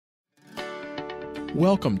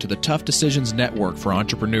Welcome to the Tough Decisions Network for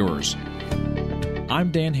Entrepreneurs. I'm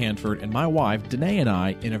Dan Handford, and my wife, Dennae, and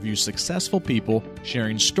I interview successful people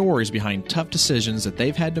sharing stories behind tough decisions that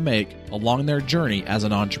they've had to make along their journey as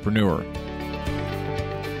an entrepreneur.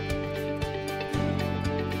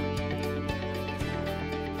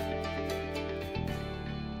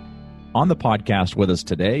 On the podcast with us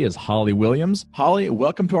today is Holly Williams. Holly,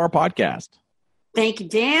 welcome to our podcast. Thank you,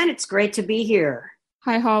 Dan. It's great to be here.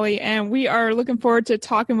 Hi, Holly, and we are looking forward to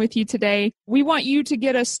talking with you today. We want you to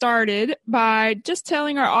get us started by just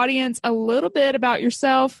telling our audience a little bit about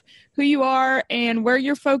yourself, who you are, and where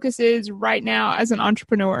your focus is right now as an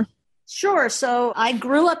entrepreneur. Sure. So I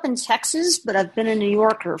grew up in Texas, but I've been a New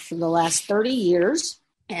Yorker for the last 30 years.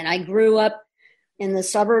 And I grew up in the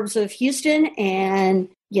suburbs of Houston and,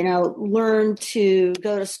 learned to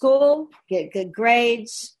go to school, get good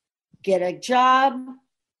grades, get a job,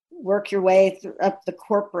 work your way up the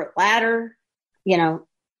corporate ladder,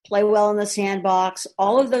 play well in the sandbox,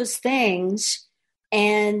 all of those things.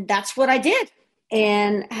 And that's what I did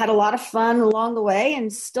and had a lot of fun along the way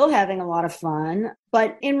and still having a lot of fun.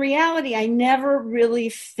 But in reality, I never really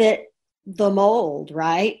fit the mold,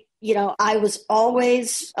 right? I was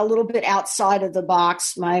always a little bit outside of the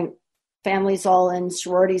box. My family's all in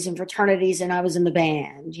sororities and fraternities, and I was in the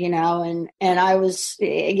band, and I was,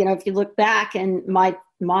 if you look back and my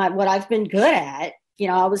what I've been good at,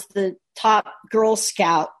 I was the top Girl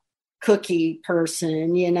Scout cookie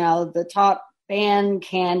person, the top band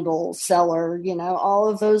candle seller, all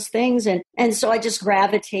of those things. And so I just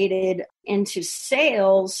gravitated into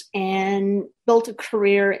sales and built a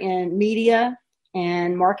career in media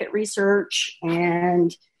and market research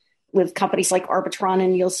and with companies like Arbitron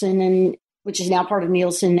and Nielsen, and which is now part of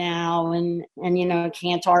Nielsen now, and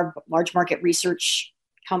Kantar, large market research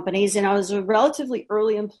companies. And I was a relatively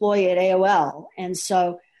early employee at AOL. And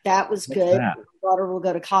so that was good. My daughter will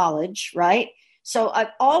go to college, right? So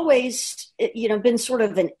I've always, been sort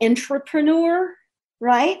of an intrapreneur,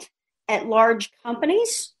 right? At large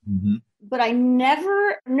companies. Mm-hmm. But I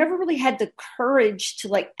never really had the courage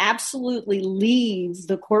to absolutely leave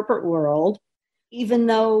the corporate world, even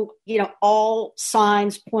though, all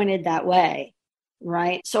signs pointed that way.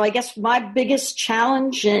 Right. So I guess my biggest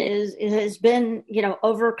challenge has been,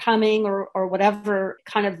 overcoming or whatever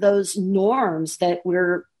kind of those norms that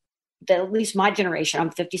at least my generation,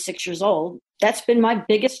 I'm 56 years old. That's been my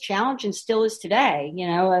biggest challenge and still is today,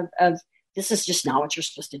 of this is just not what you're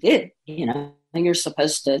supposed to do. And you're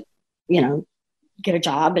supposed to, get a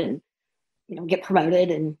job and, get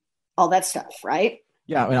promoted and all that stuff. Right.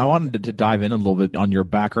 Yeah, I wanted to dive in a little bit on your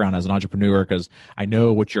background as an entrepreneur because I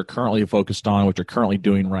know what you're currently focused on, what you're currently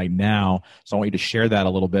doing right now. So I want you to share that a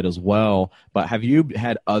little bit as well. But have you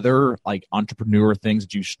had other entrepreneur things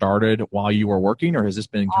that you started while you were working, or has this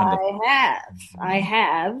been kind of? I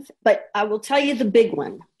have. But I will tell you the big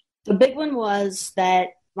one. The big one was that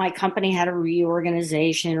my company had a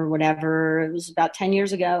reorganization or whatever. It was about 10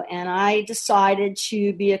 years ago, and I decided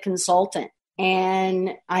to be a consultant.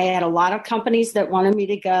 And I had a lot of companies that wanted me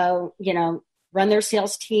to go, run their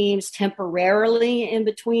sales teams temporarily in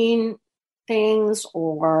between things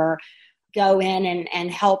or go in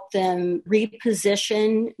and help them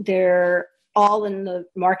reposition their all in the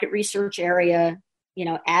market research area,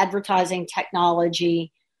 advertising,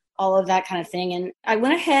 technology, all of that kind of thing. And I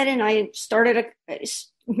went ahead and I started a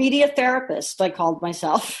media therapist, I called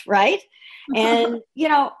myself, right? And,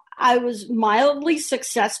 I was mildly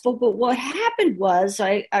successful, but what happened was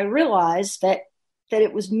I realized that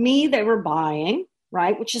it was me they were buying,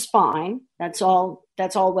 right? Which is fine. That's all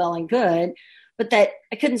well and good, but that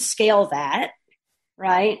I couldn't scale that,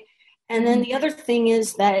 right? And then the other thing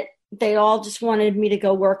is that they all just wanted me to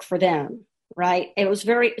go work for them, right? It's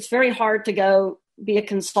very hard to go be a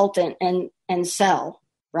consultant and sell,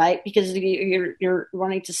 right? Because you're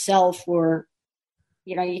wanting to sell for,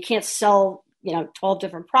 you can't sell 12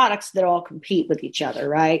 different products that all compete with each other,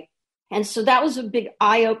 right? And so that was a big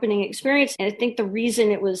eye-opening experience. And I think the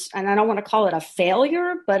reason it was, and I don't want to call it a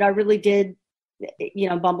failure, but I really did,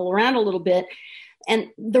 bumble around a little bit. And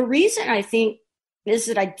the reason I think is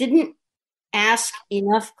that I didn't ask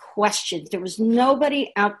enough questions. There was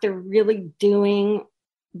nobody out there really doing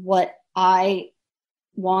what I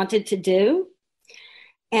wanted to do.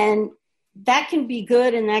 And that can be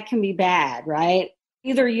good and that can be bad, right?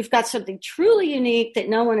 Either you've got something truly unique that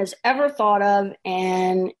no one has ever thought of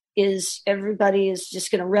and everybody is just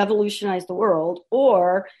going to revolutionize the world,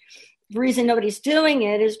 or the reason nobody's doing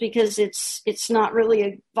it is because it's not really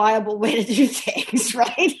a viable way to do things,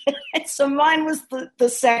 right? So mine was the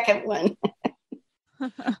second one.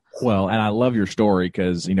 Well, and I love your story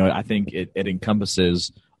because, I think it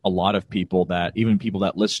encompasses a lot of people that, even people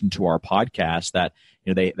that listen to our podcast, that,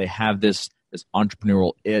 they have this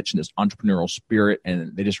entrepreneurial itch and this entrepreneurial spirit,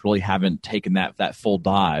 and they just really haven't taken that full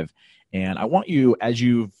dive. And I want you, as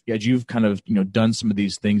you've kind of done some of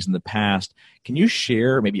these things in the past, can you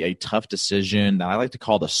share maybe a tough decision that I like to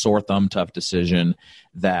call the sore thumb tough decision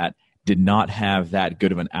that did not have that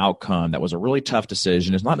good of an outcome? That was a really tough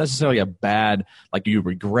decision. It's not necessarily a bad, like you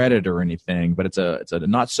regret it or anything, but it's a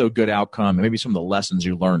not so good outcome, and maybe some of the lessons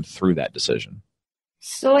you learned through that decision.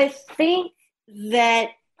 So I think that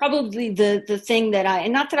probably the thing that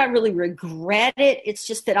and not that I really regret it, it's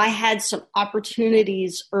just that I had some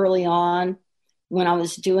opportunities early on when I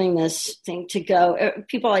was doing this thing to go.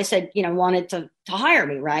 People, I said, wanted to hire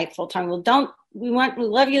me, right, full time. Well, we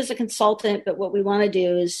love you as a consultant, but what we want to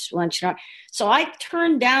do is So I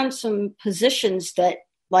turned down some positions that,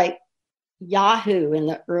 like Yahoo in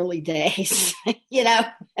the early days,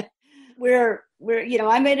 where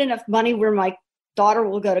I made enough money where my daughter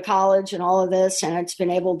will go to college and all of this, and it's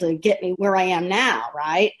been able to get me where I am now,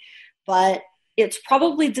 right? But it's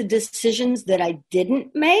probably the decisions that I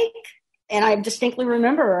didn't make. And I distinctly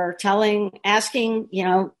remember asking,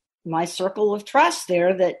 my circle of trust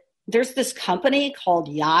there, that there's this company called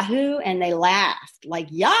Yahoo, and they laughed. Like,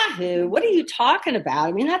 Yahoo? What are you talking about?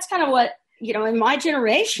 I mean, that's kind of what, in my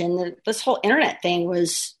generation, this whole internet thing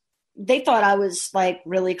was, they thought I was like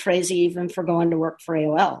really crazy even for going to work for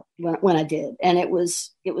AOL when I did. And it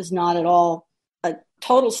was not at all a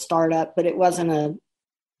total startup, but it wasn't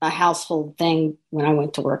a household thing when I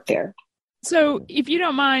went to work there. So if you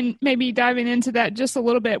don't mind maybe diving into that just a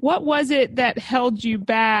little bit, what was it that held you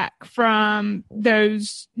back from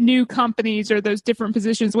those new companies or those different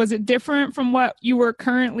positions? Was it different from what you were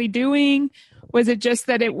currently doing? Was it just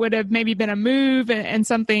that it would have maybe been a move and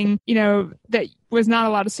something, that was not a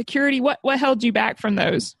lot of security? What held you back from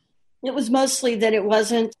those? It was mostly that it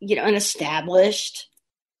wasn't, an established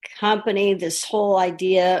company. This whole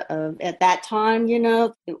idea of, at that time,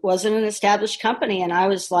 it wasn't an established company. And I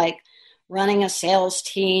was like running a sales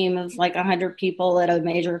team of like 100 people at a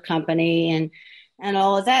major company and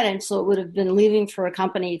all of that. And so it would have been leaving for a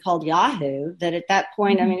company called Yahoo, that at that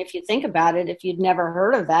point, I mean, if you think about it, if you'd never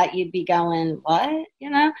heard of that, you'd be going, what,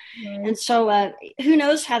 Right. And so who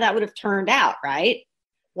knows how that would have turned out, right?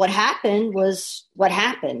 What happened was what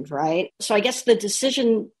happened, right? So I guess the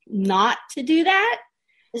decision not to do that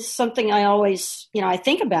is something I always, I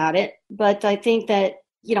think about it, but I think that,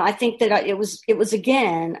 it was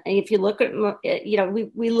again, if you look at,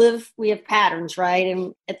 we have patterns, right?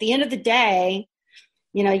 And at the end of the day,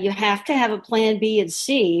 you have to have a plan B and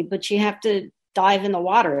C, but you have to dive in the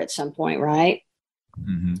water at some point, right?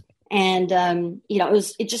 Mm-hmm. And,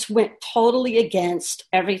 it just went totally against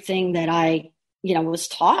everything that I, was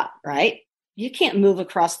taught, right? You can't move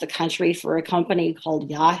across the country for a company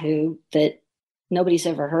called Yahoo that nobody's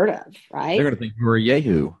ever heard of, right? They're going to think you were a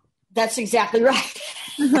Yahoo. That's exactly right.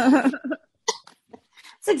 That's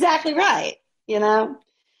exactly right,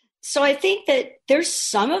 So I think that there's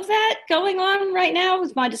some of that going on right now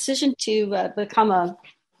with my decision to become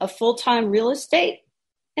a full-time real estate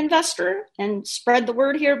investor and spread the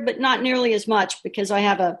word here, but not nearly as much because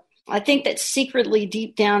I think that secretly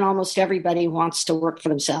deep down, almost everybody wants to work for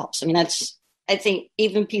themselves. I mean, I think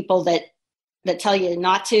even people that tell you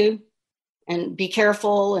not to and be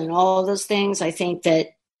careful and all of those things, I think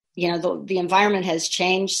that, the environment has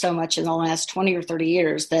changed so much in the last 20 or 30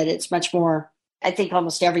 years that it's much more, I think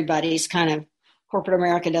almost everybody's kind of, corporate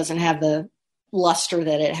America doesn't have the luster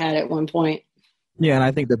that it had at one point. Yeah, and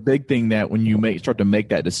I think the big thing that when you start to make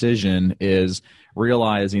that decision is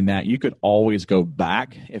realizing that you could always go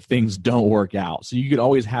back if things don't work out. So you could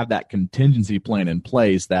always have that contingency plan in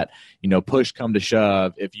place that, push come to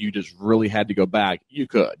shove, if you just really had to go back, you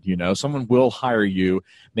could, someone will hire you,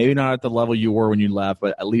 maybe not at the level you were when you left,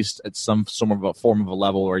 but at least at some form of a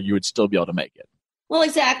level where you would still be able to make it. Well,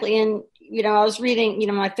 exactly. And, I was reading,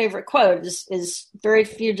 my favorite quote is very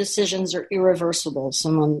few decisions are irreversible.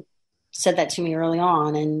 Someone said that to me early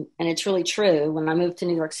on. And it's really true. When I moved to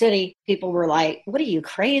New York City, people were like, what are you,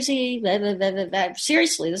 crazy? Blah, blah, blah, blah, blah.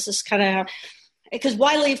 Seriously, this is kind of because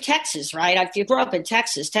why leave Texas, right? If you grew up in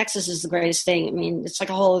Texas, Texas is the greatest thing. I mean, it's like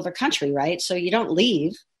a whole other country, right? So you don't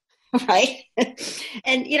leave, right?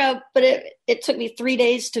 And, but it took me 3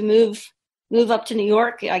 days to move up to New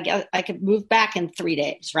York. I guess I could move back in 3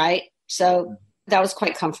 days, right? So that was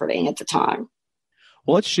quite comforting at the time.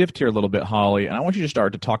 Well, let's shift here a little bit, Holly, and I want you to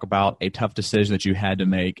start to talk about a tough decision that you had to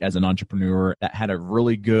make as an entrepreneur that had a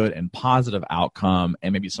really good and positive outcome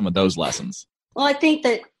and maybe some of those lessons. Well, I think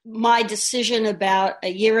that my decision about a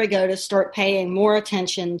year ago to start paying more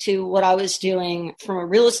attention to what I was doing from a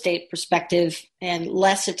real estate perspective and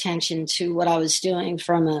less attention to what I was doing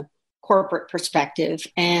from a corporate perspective.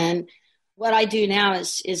 And what I do now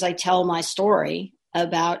is I tell my story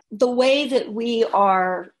about the way that we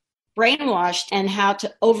are brainwashed and how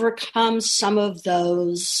to overcome some of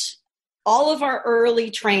those, all of our early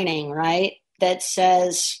training, right? That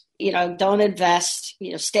says, don't invest,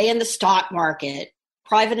 stay in the stock market.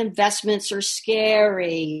 Private investments are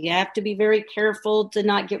scary. You have to be very careful to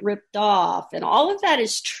not get ripped off. And all of that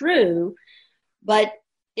is true. But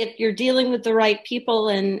if you're dealing with the right people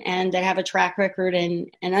and that have a track record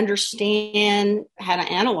and understand how to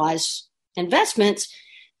analyze investments,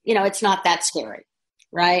 it's not that scary,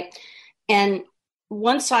 right? And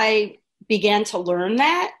once I began to learn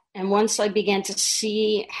that, and once I began to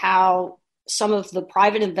see how some of the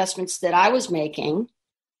private investments that I was making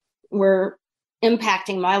were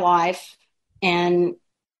impacting my life and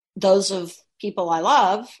those of people I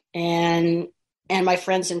love and my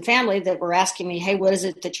friends and family that were asking me, hey, what is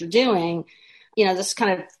it that you're doing? This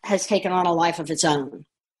kind of has taken on a life of its own.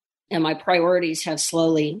 And my priorities have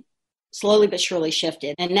slowly but surely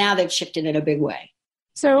shifted. And now they've shifted in a big way.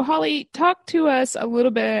 So, Holly, talk to us a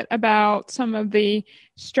little bit about some of the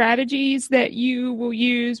strategies that you will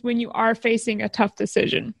use when you are facing a tough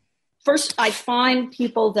decision. First, I find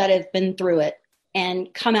people that have been through it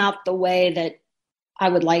and come out the way that I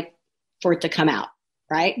would like for it to come out,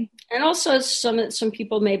 right? And also some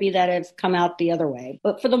people maybe that have come out the other way.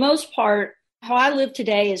 But for the most part, how I live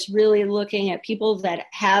today is really looking at people that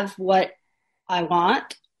have what I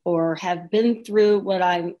want or have been through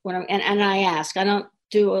and I ask. I don't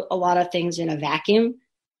do a lot of things in a vacuum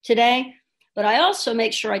today, but I also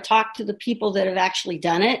make sure I talk to the people that have actually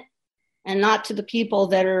done it and not to the people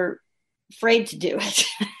that are afraid to do it,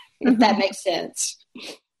 if that makes sense.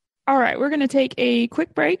 All right, we're going to take a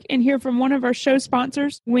quick break and hear from one of our show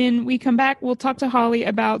sponsors. When we come back, we'll talk to Holly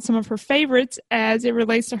about some of her favorites as it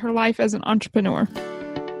relates to her life as an entrepreneur.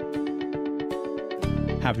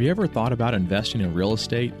 Have you ever thought about investing in real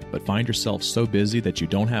estate, but find yourself so busy that you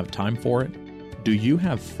don't have time for it? Do you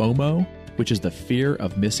have FOMO, which is the fear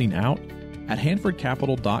of missing out? At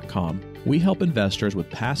HandfordCapital.com, we help investors with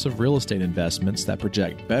passive real estate investments that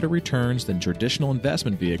project better returns than traditional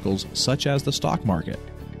investment vehicles such as the stock market.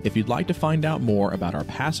 If you'd like to find out more about our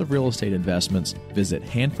passive real estate investments, visit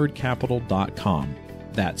HandfordCapital.com.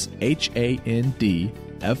 That's HANDFORD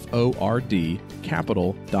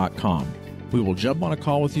Capital.com. We will jump on a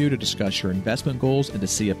call with you to discuss your investment goals and to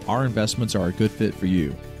see if our investments are a good fit for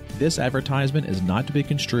you. This advertisement is not to be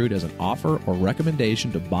construed as an offer or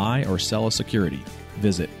recommendation to buy or sell a security.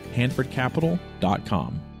 Visit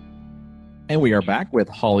HandfordCapital.com. And we are back with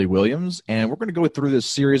Holly Williams, and we're going to go through this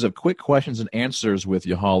series of quick questions and answers with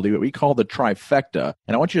you, Holly, what we call the trifecta.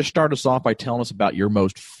 And I want you to start us off by telling us about your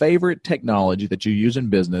most favorite technology that you use in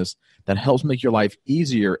business that helps make your life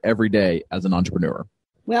easier every day as an entrepreneur.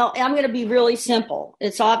 Well, I'm going to be really simple.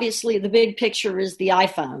 It's obviously the big picture is the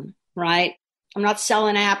iPhone, right? I'm not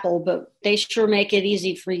selling Apple, but they sure make it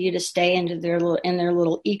easy for you to stay in their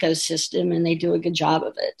little ecosystem, and they do a good job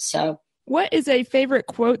of it. So, what is a favorite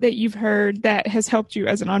quote that you've heard that has helped you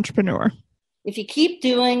as an entrepreneur? If you keep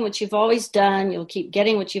doing what you've always done, you'll keep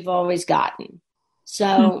getting what you've always gotten.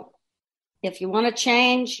 So, if you want to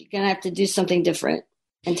change, you're going to have to do something different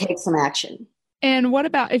and take some action. And what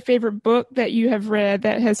about a favorite book that you have read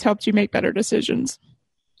that has helped you make better decisions?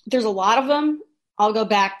 There's a lot of them. I'll go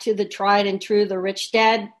back to the tried and true, the Rich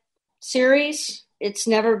Dad series. It's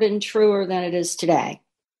never been truer than it is today.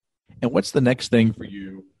 And what's the next thing for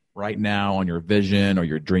you right now on your vision or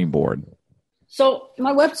your dream board? So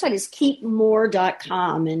my website is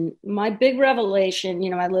keepmore.com. And my big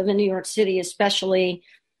revelation, I live in New York City, especially,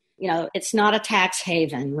 it's not a tax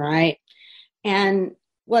haven, right? And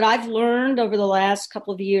what I've learned over the last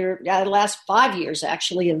couple of years, the last 5 years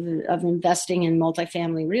actually of investing in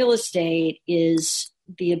multifamily real estate is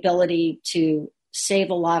the ability to save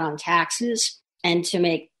a lot on taxes and to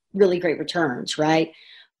make really great returns, right?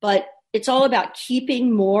 But it's all about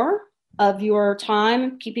keeping more of your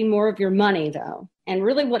time, keeping more of your money though. And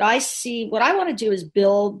really what I want to do is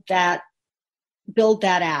build that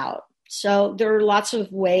out. So there are lots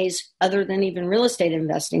of ways other than even real estate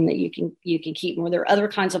investing that you can keep more. There are other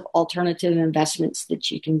kinds of alternative investments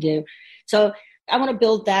that you can do. So I want to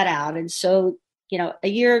build that out. And so, a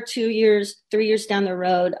year, 2 years, 3 years down the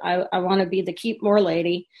road, I want to be the keep more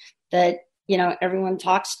lady that, everyone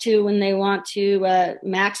talks to when they want to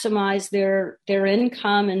maximize their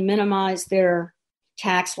income and minimize their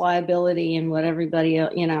tax liability and what everybody,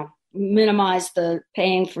 minimize the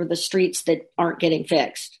paying for the streets that aren't getting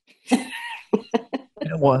fixed.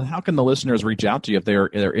 Well, how can the listeners reach out to you if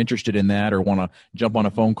they're interested in that or want to jump on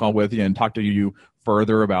a phone call with you and talk to you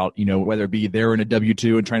further about, whether it be they're in a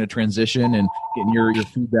W-2 and trying to transition and getting your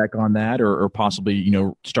feedback on that, or possibly,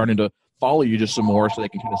 starting to follow you just some more so they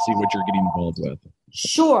can kind of see what you're getting involved with?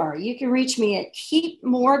 Sure. You can reach me at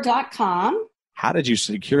keepmore.com. How did you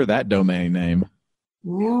secure that domain name?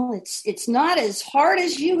 Well, it's not as hard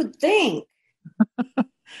as you would think.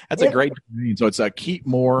 That's a great domain. So it's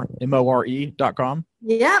keepmore, MORE.com?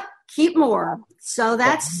 Yep, Keep More. So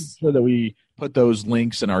that's... So that we put those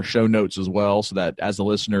links in our show notes as well, so that as the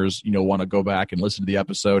listeners, want to go back and listen to the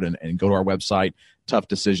episode and go to our website,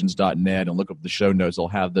 toughdecisions.net, and look up the show notes, they'll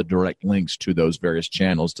have the direct links to those various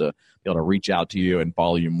channels to be able to reach out to you and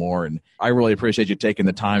follow you more. And I really appreciate you taking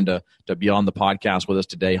the time to be on the podcast with us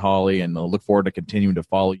today, Holly, and I look forward to continuing to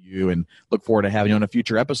follow you and look forward to having you on a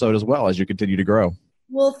future episode as well as you continue to grow.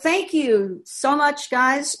 Well, thank you so much,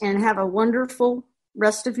 guys, and have a wonderful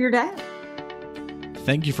rest of your day.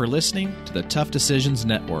 Thank you for listening to the Tough Decisions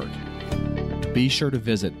Network. Be sure to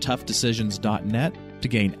visit toughdecisions.net to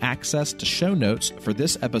gain access to show notes for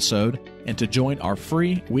this episode and to join our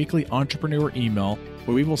free weekly entrepreneur email,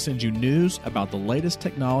 where we will send you news about the latest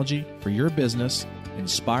technology for your business,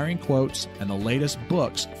 inspiring quotes, and the latest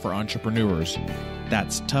books for entrepreneurs.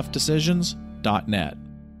 That's toughdecisions.net.